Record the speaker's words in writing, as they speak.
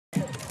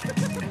That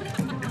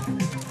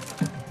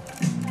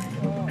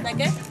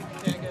good?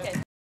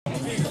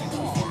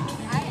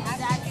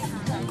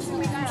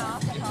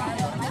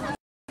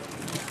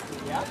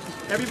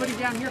 Everybody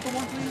down here for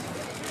one, please.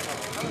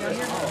 Down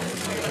here.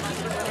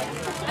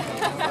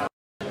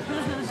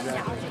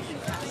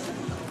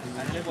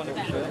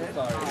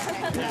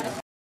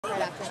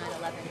 Right after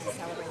 9/11 to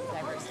celebrate the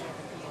diversity of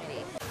the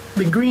community.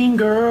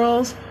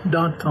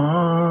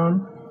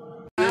 TheGreenGirls.com.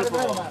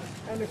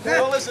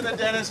 Don't listen to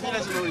Dennis. He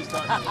doesn't know what he's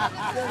talking about.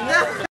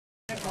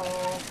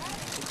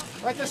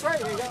 Right this way.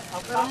 There you go.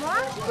 Up and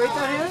right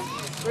down here.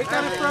 Right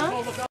down in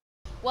front.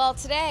 Well,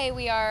 today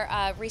we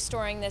are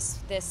restoring this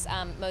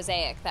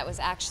mosaic that was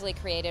actually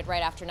created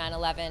right after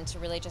 9/11 to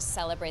really just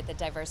celebrate the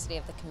diversity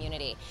of the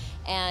community.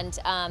 And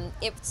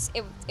it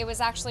was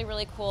actually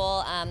really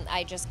cool.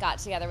 I just got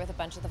together with a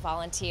bunch of the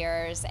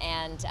volunteers,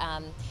 and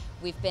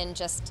we've been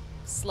just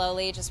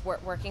slowly just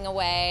working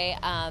away,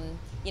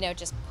 you know,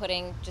 just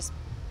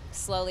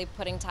slowly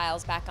putting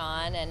tiles back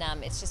on, and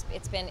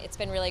it's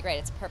been really great.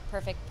 It's a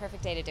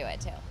perfect day to do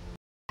it too.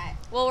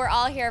 Well, we're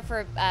all here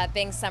for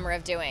Bing's Summer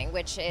of Doing,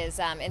 which is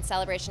in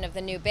celebration of the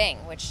new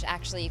Bing, which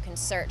actually you can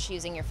search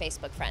using your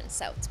Facebook friends.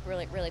 So it's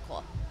really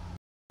cool.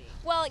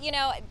 Well, you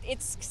know,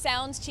 it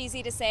sounds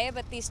cheesy to say,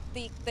 but the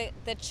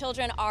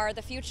children are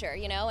the future,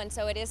 you know, and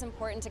so it is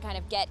important to kind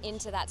of get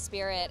into that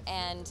spirit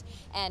and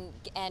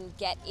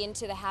get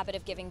into the habit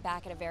of giving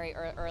back at a very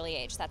early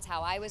age. That's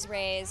how I was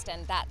raised,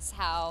 and that's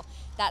how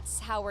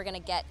we're going to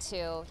get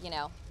to, you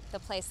know, the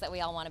place that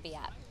we all want to be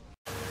at.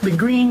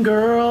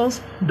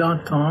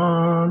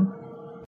 TheGreenGirls.com.